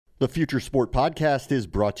The Future Sport Podcast is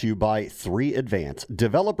brought to you by 3Advance,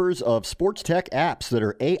 developers of sports tech apps that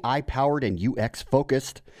are AI-powered and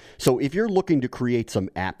UX-focused. So if you're looking to create some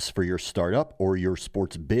apps for your startup or your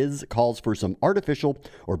sports biz calls for some artificial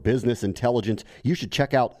or business intelligence, you should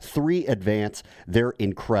check out 3Advance. They're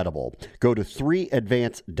incredible. Go to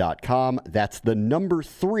 3advance.com. That's the number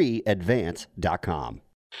 3advance.com.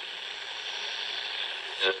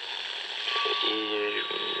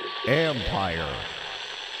 Empire.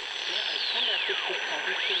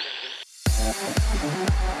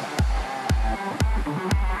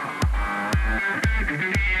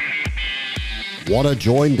 Want to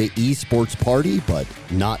join the esports party, but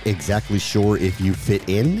not exactly sure if you fit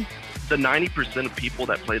in? The 90% of people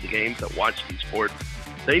that play the games, that watch esports,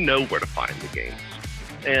 they know where to find the games.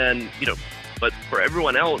 And, but for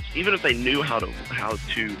everyone else, even if they knew where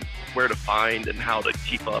to find and how to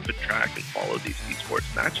keep up and track and follow these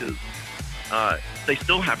esports matches, they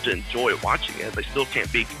still have to enjoy watching it. They still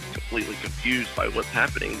can't be completely confused by what's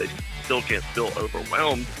happening. They still can't feel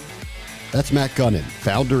overwhelmed. That's Matt Gunnin,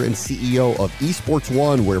 founder and CEO of Esports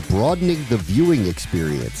One, where broadening the viewing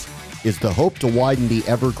experience is the hope to widen the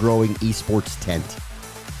ever-growing esports tent.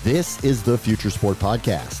 This is the Future Sport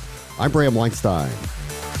Podcast. I'm Bram Weinstein.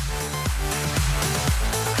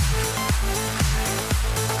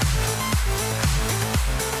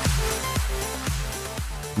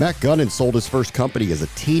 Matt Gunnin sold his first company as a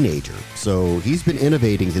teenager, so he's been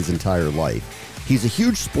innovating his entire life. He's a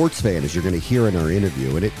huge sports fan, as you're going to hear in our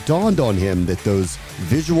interview, and it dawned on him that those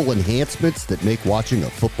visual enhancements that make watching a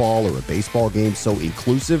football or a baseball game so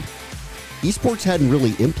inclusive, esports hadn't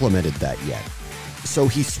really implemented that yet. So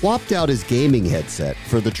he swapped out his gaming headset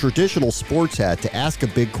for the traditional sports hat to ask a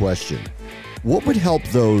big question. What would help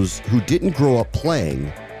those who didn't grow up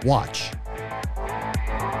playing watch?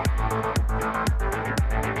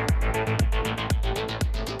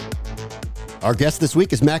 Our guest this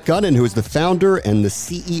week is Matt Gunnin, who is the founder and the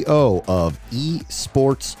CEO of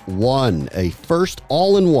Esports One, a first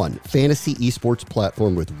all-in-one fantasy esports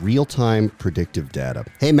platform with real-time predictive data.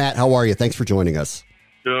 Hey, Matt, how are you? Thanks for joining us.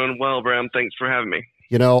 Doing well, Bram. Thanks for having me.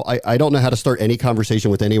 I don't know how to start any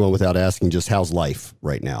conversation with anyone without asking just how's life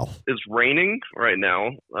right now? It's raining right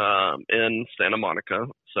now in Santa Monica,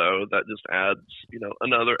 so that just adds,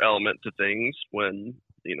 another element to things when,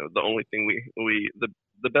 the only thing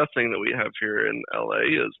the best thing that we have here in LA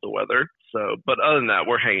is the weather. So, but other than that,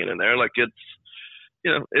 we're hanging in there. Like it's,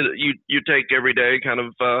 you take every day kind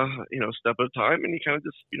of, step at a time, and you kind of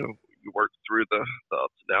just, you work through the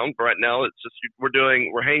ups and downs. But right now, it's just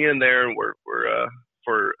we're hanging in there, and we're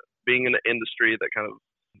for being in an industry that kind of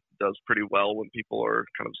does pretty well when people are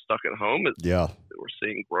kind of stuck at home. We're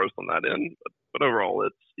seeing growth on that end. But overall,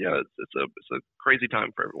 it's a crazy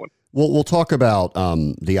time for everyone. We'll talk about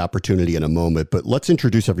the opportunity in a moment, but let's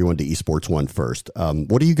introduce everyone to Esports One first.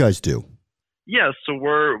 What do you guys do? Yeah, so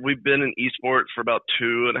we've been in esports for about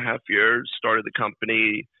 2.5 years. Started the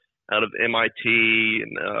company out of MIT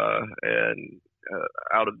and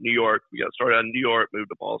out of New York. We got started out in New York,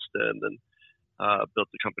 moved to Boston, and built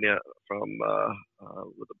the company from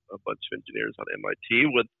with a bunch of engineers out of MIT.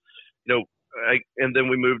 And then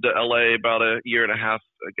we moved to LA about 1.5 years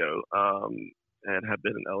ago, and have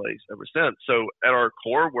been in LA ever since. So at our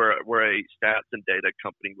core, we're a stats and data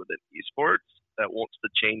company within esports that wants to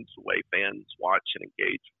change the way fans watch and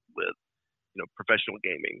engage with, professional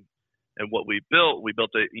gaming. And what we built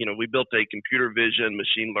a computer vision,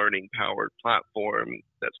 machine learning powered platform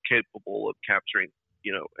that's capable of capturing,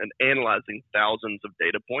 and analyzing thousands of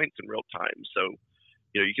data points in real time. So,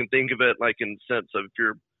 you can think of it like in the sense of if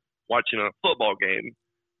you're watching a football game,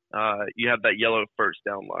 you have that yellow first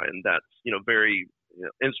down line that's, very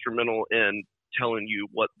instrumental in telling you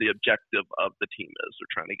what the objective of the team is.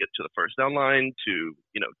 They're trying to get to the first down line to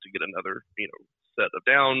get another, set of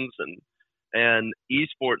downs. And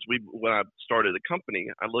esports, when I started the company,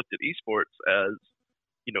 I looked at esports as,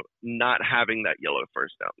 not having that yellow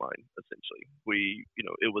first down line, essentially.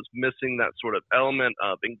 It was missing that sort of element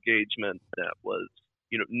of engagement that was,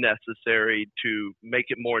 necessary to make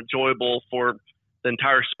it more enjoyable for the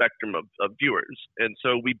entire spectrum of viewers. And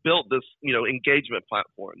so we built this, engagement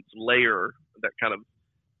platforms layer that kind of,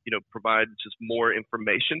 provides just more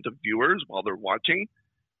information to viewers while they're watching.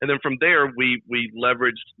 And then from there, we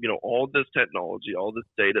leveraged, all this technology, all this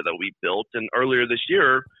data that we built. And earlier this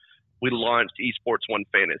year, we launched Esports One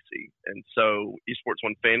Fantasy. And so Esports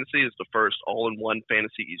One Fantasy is the first all-in-one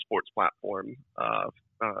fantasy esports platform.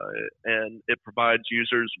 And it provides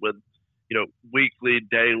users with, weekly,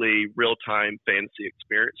 daily, real-time fantasy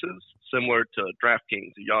experiences, similar to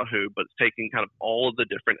DraftKings or Yahoo, but it's taking kind of all of the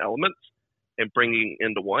different elements and bringing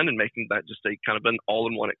into one and making that just a kind of an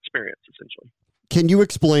all-in-one experience, essentially. Can you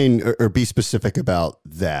explain or be specific about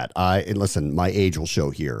that? And listen, my age will show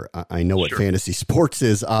here. I know what Sure. fantasy sports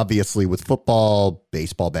is, obviously, with football,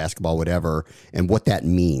 baseball, basketball, whatever, and what that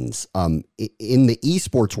means. In the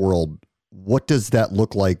esports world, what does that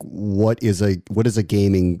look like? What does a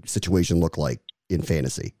gaming situation look like in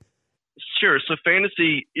fantasy? Sure. So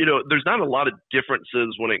fantasy, there's not a lot of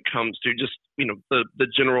differences when it comes to just, the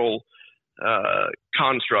general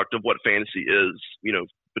construct of what fantasy is,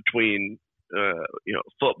 between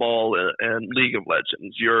football and League of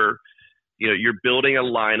Legends. You're building a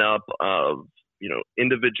lineup of,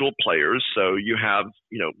 individual players. So you have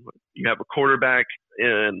a quarterback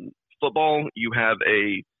in football, you have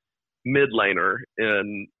a mid laner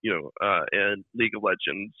in League of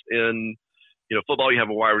Legends. In football, you have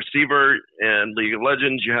a wide receiver, and League of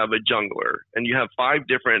Legends, you have a jungler, and you have 5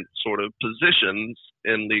 different sort of positions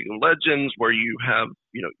in League of Legends where you have,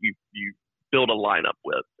 you build a lineup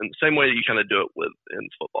with, in the same way that you kind of do it with in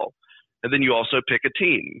football. And then you also pick a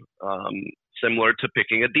team, similar to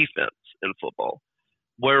picking a defense in football.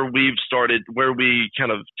 Where we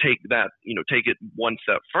kind of take that, take it one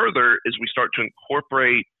step further is we start to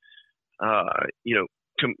incorporate,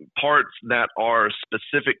 parts that are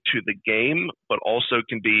specific to the game, but also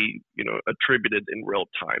can be, attributed in real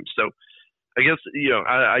time. So I guess,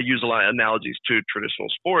 I use a lot of analogies to traditional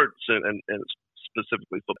sports and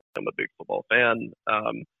specifically football. I'm a big football fan.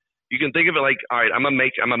 You can think of it like, all right, I'm gonna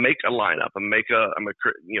make a lineup. I'm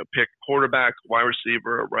gonna pick quarterback, wide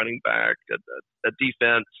receiver, a running back, a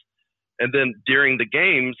defense, and then during the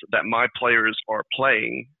games that my players are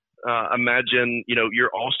playing, imagine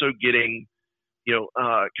you're also getting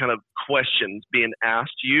kind of questions being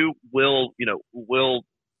asked you. Will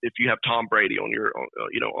if you have Tom Brady on your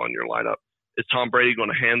lineup, is Tom Brady going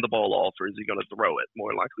to hand the ball off, or is he going to throw it?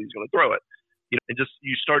 More likely, he's going to throw it. And just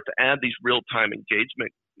you start to add these real-time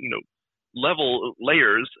engagement, level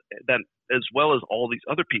layers that, as well as all these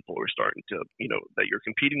other people are starting to, that you're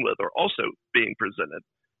competing with, are also being presented.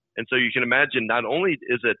 And so you can imagine, not only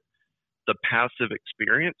is it the passive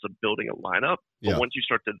experience of building a lineup, but once you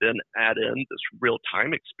start to then add in this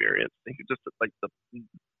real-time experience, I think it just like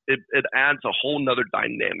it adds a whole nother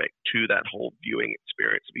dynamic to that whole viewing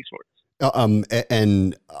experience of esports.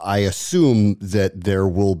 And I assume that there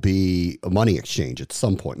will be a money exchange at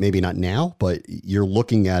some point. Maybe not now, but you're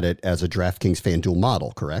looking at it as a DraftKings FanDuel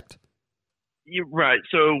model, correct? You're right.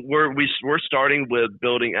 So we're starting with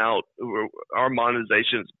building out our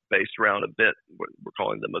monetization is based around event. We're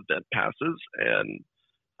calling them event passes, and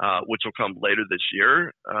which will come later this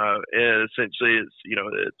year. And essentially,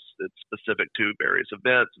 it's specific to various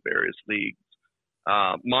events, various leagues.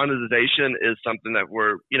 Monetization is something that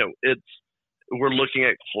we're looking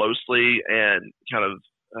at closely, and kind of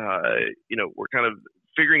we're kind of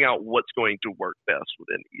figuring out what's going to work best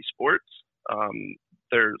within esports.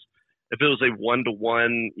 If it was a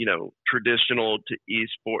one-to-one, traditional to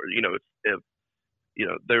esport, if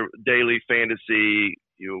their daily fantasy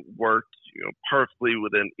worked perfectly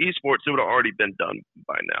within esports, it would have already been done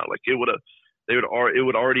by now. Like it would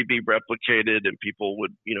already be replicated, and people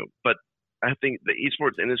would but I think the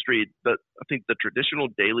esports industry, I think the traditional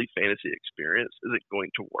daily fantasy experience isn't going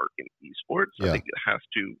to work in esports. Yeah. I think it has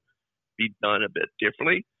to be done a bit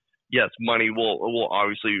differently. Yes, money will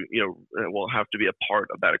obviously, will have to be a part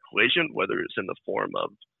of that equation, whether it's in the form of,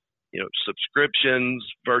 subscriptions,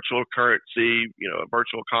 virtual currency, a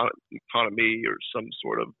virtual economy, or some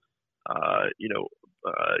sort of,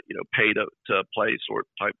 pay to play sort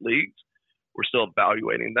of type leagues. We're still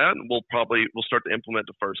evaluating that, and we'll start to implement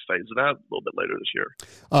the first phase of that a little bit later this year.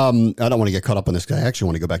 I don't want to get caught up on this guy. I actually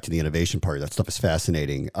want to go back to the innovation part. That stuff is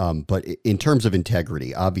fascinating. But in terms of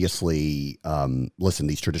integrity, obviously, listen,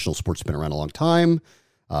 these traditional sports have been around a long time.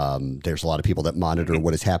 There's a lot of people that monitor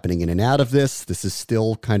what is happening in and out of this. This is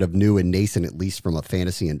still kind of new and nascent, at least from a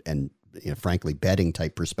fantasy and frankly, betting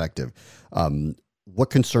type perspective. What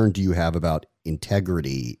concern do you have about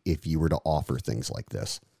integrity if you were to offer things like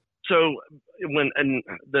this? So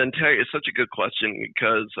it's such a good question,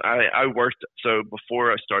 because I worked, so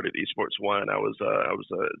before I started Esports One, I was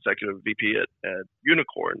an executive VP at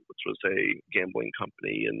Unicorn, which was a gambling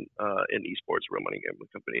company in esports, real money gambling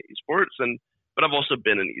company in esports, but I've also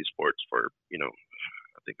been in esports for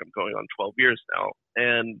I think I'm going on 12 years now,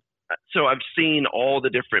 and so I've seen all the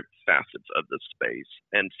different facets of this space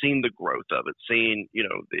and seen the growth of it, seen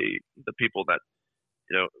the people that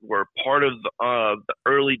were part of the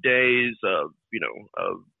early days of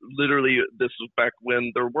literally, this was back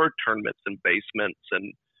when there were tournaments in basements,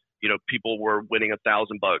 and people were winning $1,000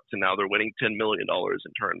 and now they're winning $10 million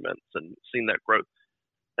in tournaments, and seeing that growth.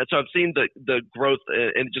 and so I've seen the growth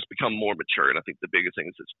and just become more mature. And I think the biggest thing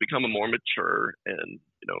is it's become a more mature and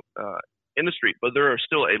industry. But there are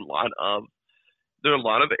still a lot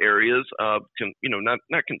of areas of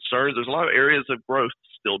not concerns. There's a lot of areas of growth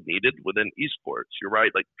still needed within esports. You're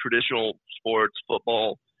right, like traditional sports,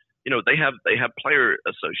 football. They have player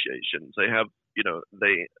associations. They have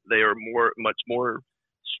they are much more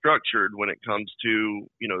structured when it comes to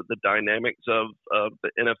the dynamics of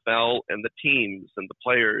the NFL and the teams and the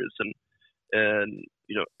players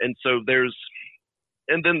and so there's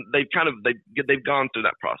and then they've gone through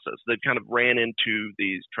that process. They've kind of ran into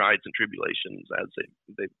these trials and tribulations as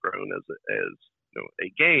they've grown as a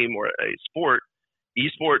game or a sport.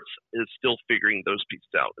 Esports is still figuring those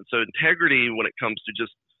pieces out, and so integrity when it comes to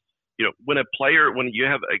just when you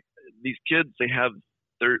have these kids, they have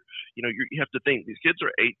you have to think these kids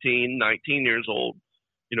are 18, 19 years old,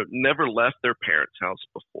 never left their parents' house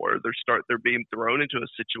before. They're being thrown into a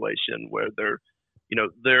situation where they're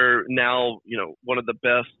now, one of the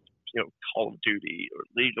best, Call of Duty or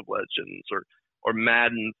League of Legends or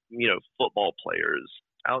Madden, football players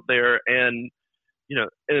out there. And,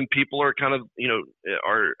 and people are kind of,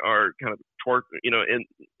 are kind of twerk,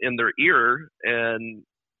 in their ear and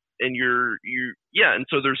and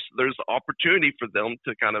so there's opportunity for them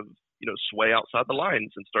to kind of, sway outside the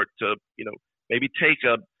lines and start to, maybe take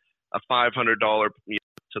a $500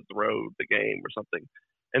 to throw the game or something.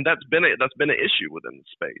 And that's been an issue within the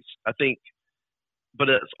space, I think. But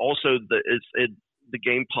it's also the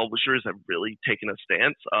game publishers have really taken a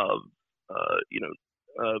stance of,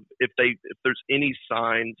 if there's any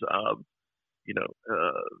signs of,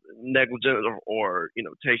 negligence or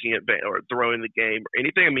taking it or throwing the game or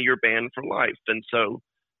anything, I mean, you're banned for life. And so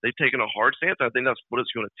they've taken a hard stance. I think that's what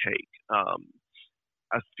it's going to take.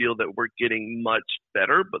 I feel that we're getting much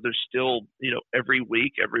better, but there's still, every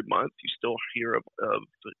week, every month, you still hear of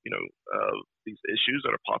these issues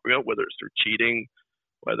that are popping up, whether it's through cheating,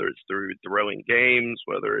 whether it's through throwing games,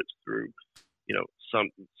 whether it's through,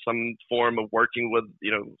 some form of working with,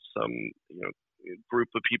 some, group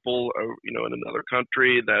of people, in another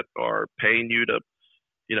country that are paying you to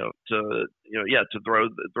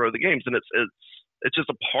throw the games. And it's just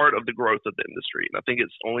a part of the growth of the industry. And I think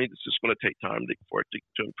it's just going to take time for it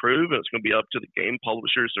to improve. And it's going to be up to the game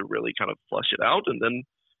publishers to really kind of flush it out. And then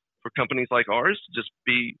for companies like ours, just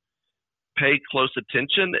pay close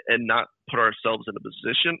attention and not put ourselves in a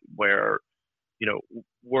position where,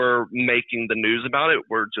 we're making the news about it.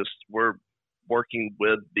 We're working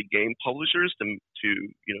with the game publishers to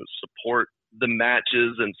support the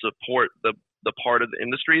matches and support the part of the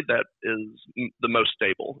industry that is the most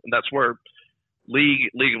stable. And that's where League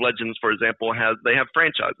of Legends, for example, they have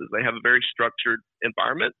franchises. They have a very structured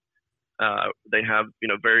environment. They have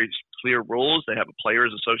very clear rules. They have a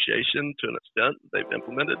players association to an extent they've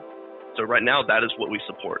implemented. So right now, that is what we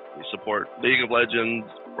support. We support League of Legends,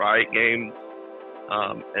 Riot Games,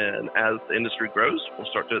 and as the industry grows, we'll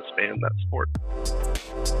start to expand that support.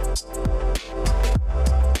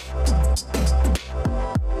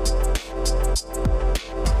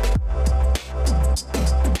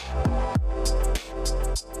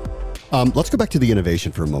 Let's go back to the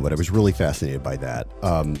innovation for a moment. I was really fascinated by that.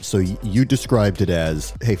 So you described it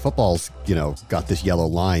as, hey, football's, got this yellow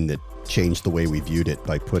line that changed the way we viewed it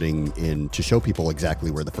by putting in to show people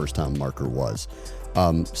exactly where the first down marker was.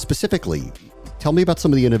 Specifically, tell me about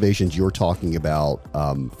some of the innovations you're talking about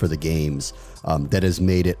for the games that has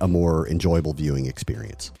made it a more enjoyable viewing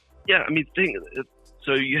experience. Yeah, I mean,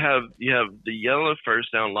 so you have the yellow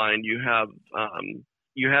first down line. You have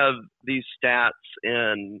these stats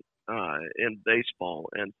in baseball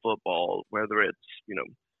and football, whether it's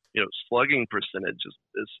slugging percentage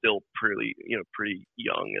is still pretty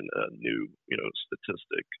young and a new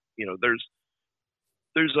statistic.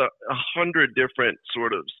 There's 100 different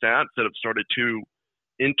sort of stats that have started to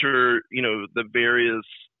enter the various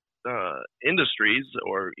industries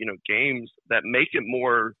or games that make it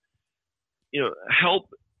more help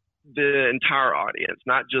the entire audience,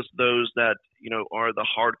 not just those that are the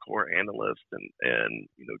hardcore analysts and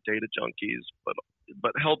data junkies,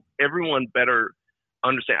 but help everyone better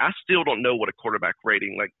understand. I still don't know what a quarterback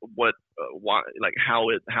rating, like why, like how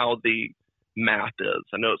the math is.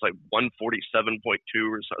 I know it's like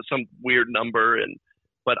 147.2 or some weird number,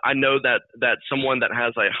 but I know that someone that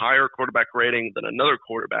has a higher quarterback rating than another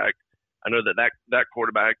quarterback, I know that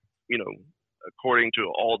quarterback, according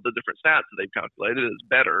to all the different stats that they've calculated, is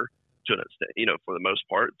better to an extent, for the most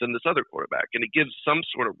part, than this other quarterback. And it gives some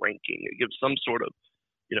sort of ranking. It gives some sort of,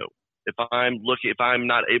 if I'm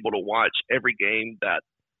not able to watch every game that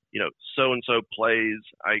so and so plays.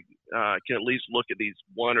 I can at least look at these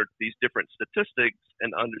different statistics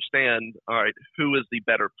and understand, all right, who is the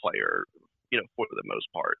better player, for the most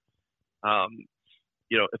part.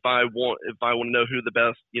 If I want to know who the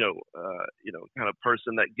best, kind of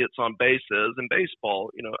person that gets on base is in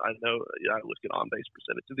baseball, I look at on base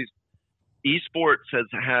percentage. So these esports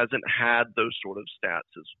hasn't had those sort of stats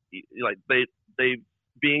as like they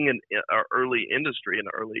being an early industry and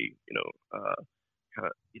early, kind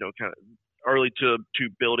of early to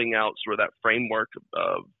building out sort of that framework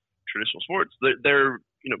of traditional sports. They're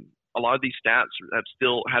a lot of these stats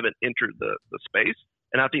haven't entered the space.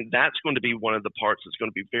 And I think that's going to be one of the parts that's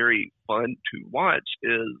going to be very fun to watch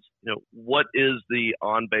is, what is the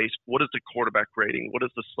on base, what is the quarterback rating, what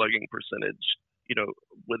is the slugging percentage,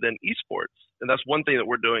 within esports. And that's one thing that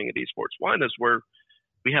we're doing at Esports One is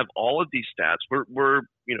we have all of these stats. We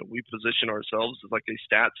position ourselves as like a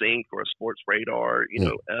Stats Inc. or a Sports Radar,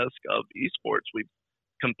 esque of esports. We've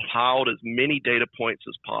compiled as many data points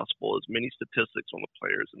as possible, as many statistics on the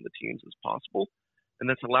players and the teams as possible. And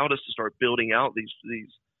that's allowed us to start building out these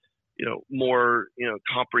more,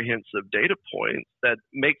 comprehensive data points that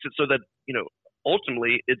makes it so that,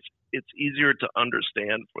 ultimately it's easier to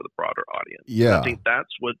understand for the broader audience. Yeah. And I think that's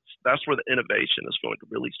where the innovation is going to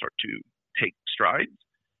really start to take strides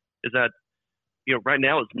is that, right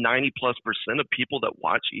now it's 90+% of people that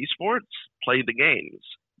watch esports play the games.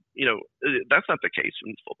 That's not the case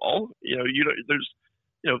in football. There's,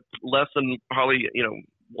 less than probably,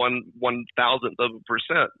 1/1000th of a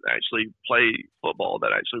percent actually play football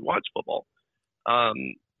that actually watch football.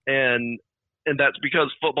 And that's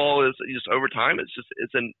because football is just over time. It's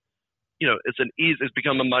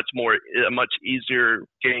become a much easier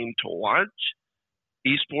game to watch.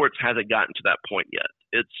 Esports hasn't gotten to that point yet.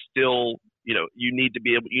 It's still, you need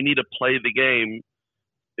to play the game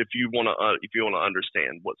if you want to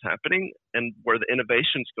understand what's happening. And where the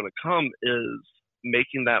innovation is going to come is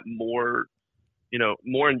making that more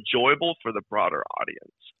enjoyable for the broader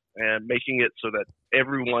audience and making it so that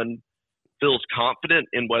everyone feels confident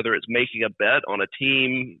in whether it's making a bet on a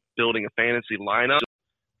team, building a fantasy lineup,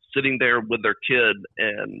 sitting there with their kid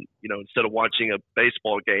and, instead of watching a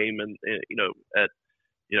baseball game and, at,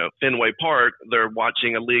 Fenway Park, they're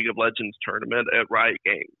watching a League of Legends tournament at Riot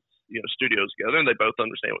Games, studios together, and they both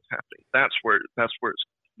understand what's happening. That's where it's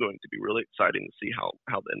going to be really exciting to see how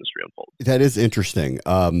the industry unfolds. That is interesting.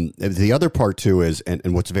 The other part too is,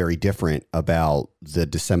 and what's very different about the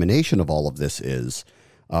dissemination of all of this is,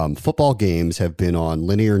 football games have been on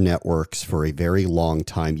linear networks for a very long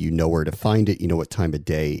time. You know where to find it. You know what time of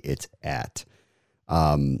day it's at.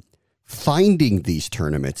 Finding these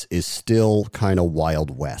tournaments is still kind of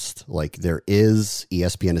Wild West. Like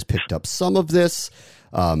ESPN has picked up some of this.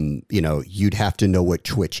 You'd have to know what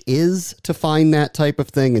Twitch is to find that type of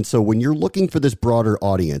thing. And so when you're looking for this broader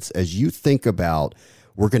audience, as you think about,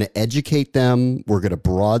 we're going to educate them, we're going to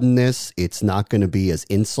broaden this, it's not going to be as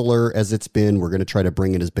insular as it's been, we're going to try to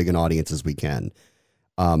bring in as big an audience as we can.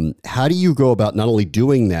 How do you go about not only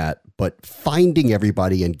doing that, but finding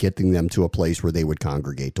everybody and getting them to a place where they would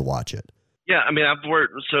congregate to watch it? Yeah, I mean,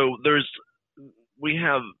 we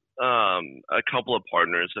have a couple of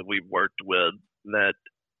partners that we've worked with that,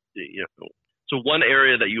 so one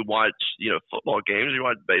area that you watch, football games, you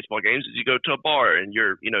watch baseball games, is you go to a bar and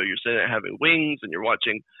you're sitting there having wings and you're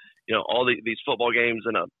watching, all these football games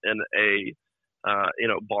in a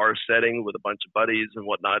bar setting with a bunch of buddies and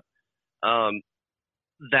whatnot.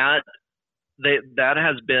 That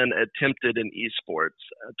has been attempted in esports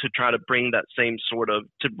to try to bring that same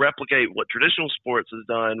to replicate what traditional sports has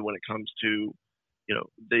done when it comes to,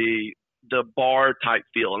 the bar type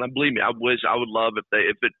feel. And believe me, I would love if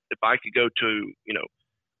I could go to,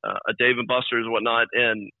 a Dave and Buster's and whatnot.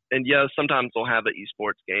 And yes, sometimes they'll have an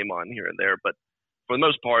esports game on here and there, but for the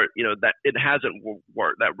most part, that it hasn't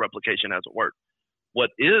worked. That replication hasn't worked.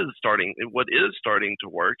 What is starting to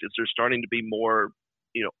work is there's starting to be more,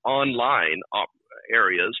 online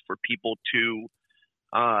areas for people to,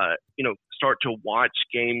 start to watch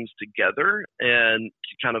games together and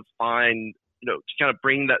to kind of find, to kind of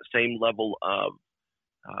bring that same level of,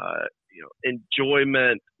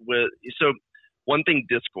 enjoyment with. So one thing,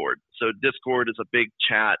 Discord. So Discord is a big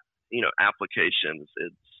chat, applications.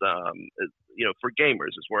 It's for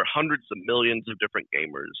gamers. It's where hundreds of millions of different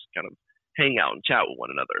gamers kind of hang out and chat with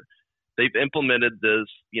one another. They've implemented this,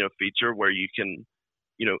 feature where you can,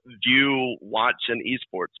 watch an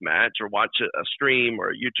esports match or watch a stream or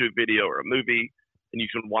a YouTube video or a movie, and you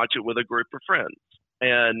can watch it with a group of friends.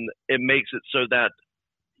 And it makes it so that,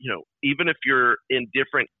 even if you're in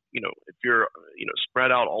different, if you're,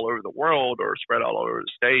 spread out all over the world or spread out all over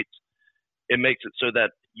the States, it makes it so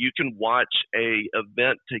that you can watch a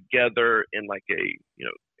event together in like a,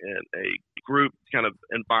 in a group kind of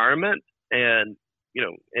environment, and,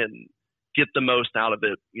 and get the most out of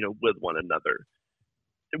it, with one another.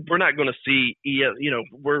 We're not going to see,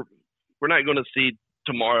 we're not going to see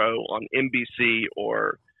tomorrow on NBC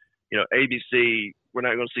or, ABC. We're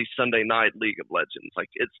not going to see Sunday night League of Legends. Like,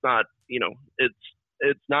 it's not,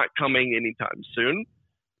 it's not coming anytime soon.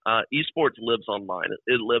 Esports lives online.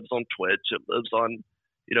 It lives on Twitch. It lives on,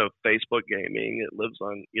 Facebook gaming. It lives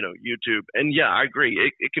on, YouTube. And yeah, I agree.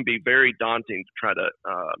 It can be very daunting to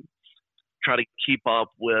try to keep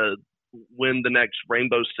up with when the next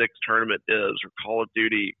Rainbow Six tournament is, or Call of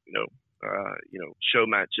Duty, show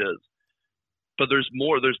matches. But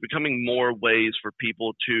there's becoming more ways for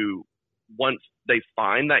people to, once they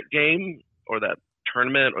find that game or that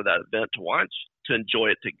tournament or that event to watch, to enjoy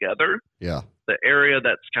it together. Yeah. The area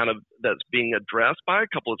that's being addressed by a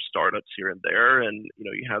couple of startups here and there, and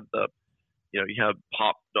you have you have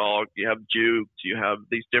Pop Dog, you have Jukes, you have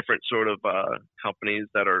these different sort of companies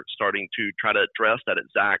that are starting to try to address that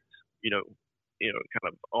exact kind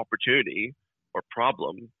of opportunity or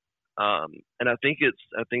problem. And I think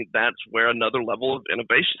that's where another level of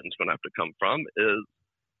innovation is going to have to come from, is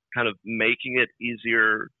kind of making it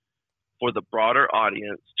easier for the broader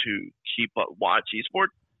audience to watch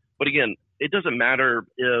esports. But again, it doesn't matter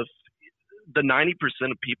if the 90%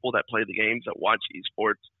 of people that play the games that watch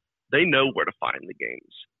esports, they know where to find the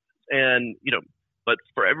games. And, but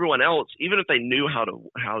for everyone else, even if they knew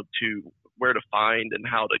where to find and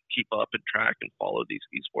how to keep up and track and follow these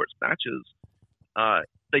esports matches,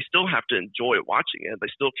 they still have to enjoy watching it.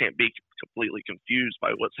 They still can't be completely confused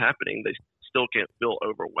by what's happening. They still can't feel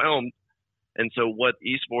overwhelmed. And so what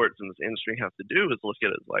esports in this industry has to do is look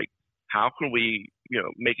at it like, how can we,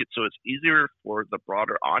 make it so it's easier for the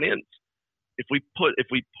broader audience? If we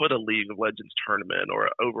put a League of Legends tournament or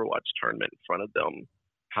an Overwatch tournament in front of them,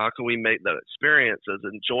 how can we make that experience as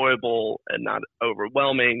enjoyable and not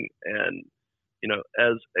overwhelming and,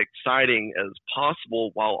 as exciting as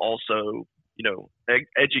possible, while also,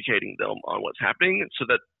 educating them on what's happening, so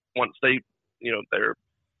that once they, they're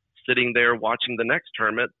sitting there watching the next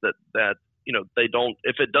tournament, that they don't,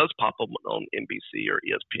 if it does pop up on NBC or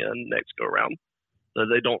ESPN next go around, that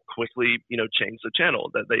they don't quickly, change the channel,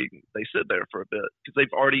 that they sit there for a bit, because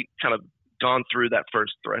they've already kind of gone through that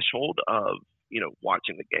first threshold of,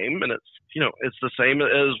 watching the game. And it's the same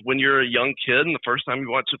as when you're a young kid and the first time you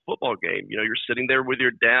watch a football game, you're sitting there with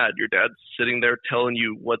your dad's sitting there telling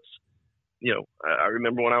you what's, I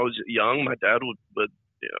remember when I was young, my dad would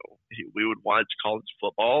we would watch college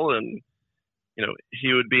football, and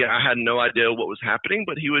he would be, I had no idea what was happening,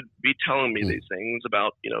 but he would be telling me these things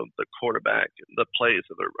about, the quarterback, and the plays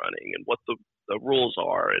that they're running, and what the rules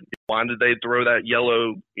are, and why did they throw that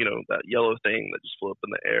yellow thing that just flew up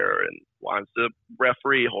in the air, and why is the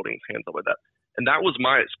referee holding his hands up like that? And that was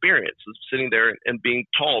my experience, of sitting there and being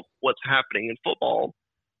taught what's happening in football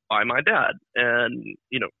by my dad. And,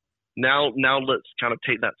 now let's kind of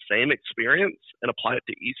take that same experience and apply it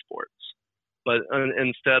to esports. But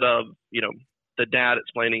instead of, the dad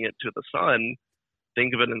explaining it to the son,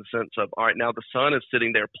 think of it in the sense of, all right, now the son is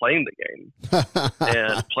sitting there playing the game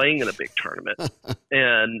and playing in a big tournament,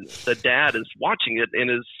 and the dad is watching it in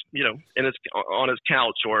his, on his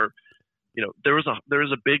couch, or, there was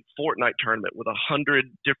a big Fortnite tournament with 100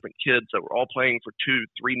 different kids that were all playing for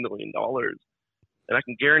 $2-3 million. And I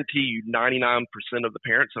can guarantee you 99% of the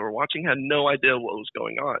parents that were watching had no idea what was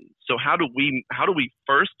going on. So how do we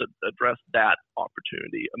first address that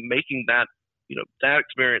opportunity of making that, that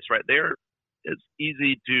experience right there as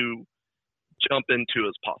easy to jump into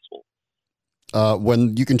as possible?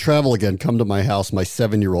 When you can travel again, come to my house. My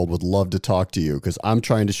 7-year-old would love to talk to you, because I'm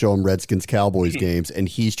trying to show him Redskins Cowboys games, and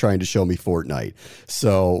he's trying to show me Fortnite.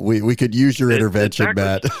 So we could use your intervention,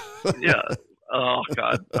 Matt. Yeah. Oh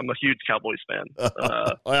God, I'm a huge Cowboys fan.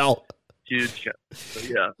 Well, huge.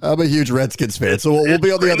 Yeah, I'm a huge Redskins fan, so we'll be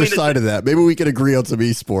on the other side of that. Maybe we can agree on some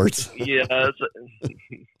esports. Yeah,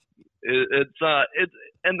 it's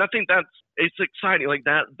and I think it's exciting. Like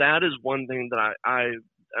that is one thing that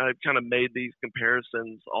I've kind of made these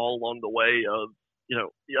comparisons all along the way of,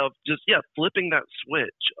 of just flipping that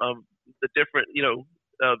switch of the different,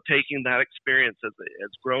 of taking that experience as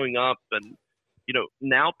growing up, and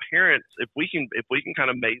now parents, if we can kind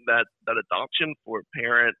of make that adoption for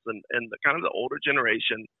parents and the kind of the older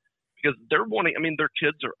generation, because they're wanting, their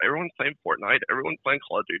kids everyone's playing Fortnite, everyone's playing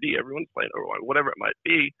Call of Duty, everyone's playing Overwatch, whatever it might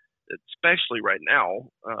be, especially right now,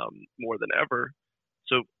 more than ever.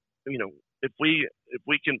 So, if we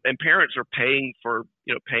can, and parents are paying $100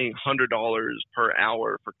 per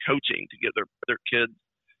hour for coaching to get their kids,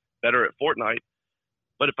 better at Fortnite.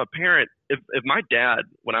 But if my dad,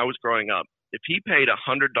 when I was growing up, if he paid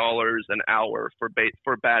 $100 an hour for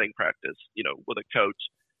batting practice, with a coach,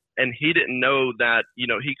 and he didn't know that,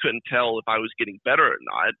 he couldn't tell if I was getting better or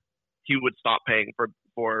not, he would stop paying for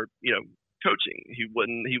coaching. He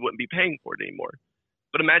wouldn't be paying for it anymore.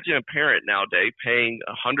 But imagine a parent nowadays paying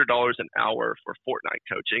 $100 an hour for Fortnite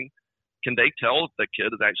coaching. Can they tell if the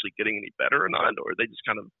kid is actually getting any better or not, or are they just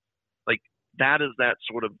kind of like, that is that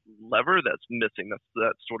sort of lever that's missing. That's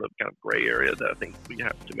that sort of kind of gray area that I think we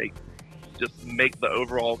have to make the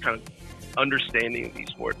overall kind of understanding of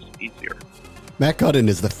esports easier. Matt Gudin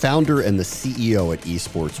is the founder and the CEO at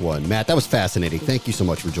Esports One. Matt, that was fascinating. Thank you so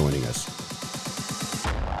much for joining us.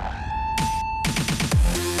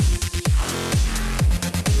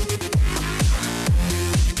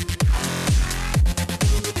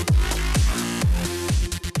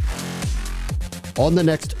 On the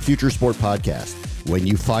next Future Sport podcast, when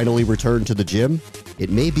you finally return to the gym,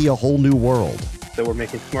 it may be a whole new world. So we're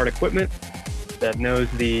making smart equipment that knows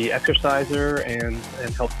the exerciser and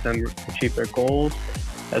helps them achieve their goals,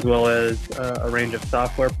 as well as a range of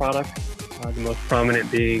software products, the most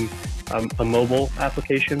prominent being a mobile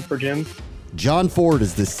application for gyms. John Ford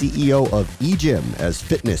is the CEO of eGym as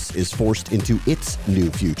fitness is forced into its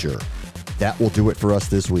new future. That will do it for us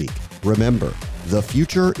this week. Remember, the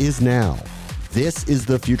future is now. This is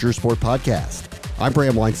the Future Sport Podcast. I'm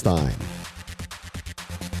Bram Weinstein.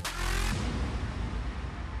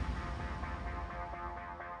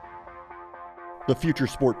 The Future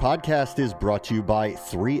Sport Podcast is brought to you by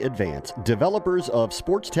 3Advance, developers of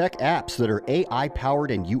sports tech apps that are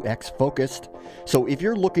AI-powered and UX-focused. So if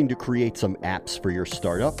you're looking to create some apps for your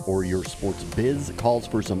startup or your sports biz calls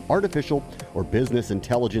for some artificial or business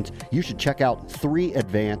intelligence, you should check out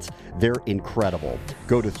 3Advance. They're incredible.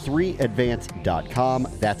 Go to 3advance.com.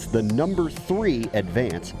 That's the number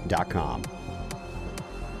 3advance.com.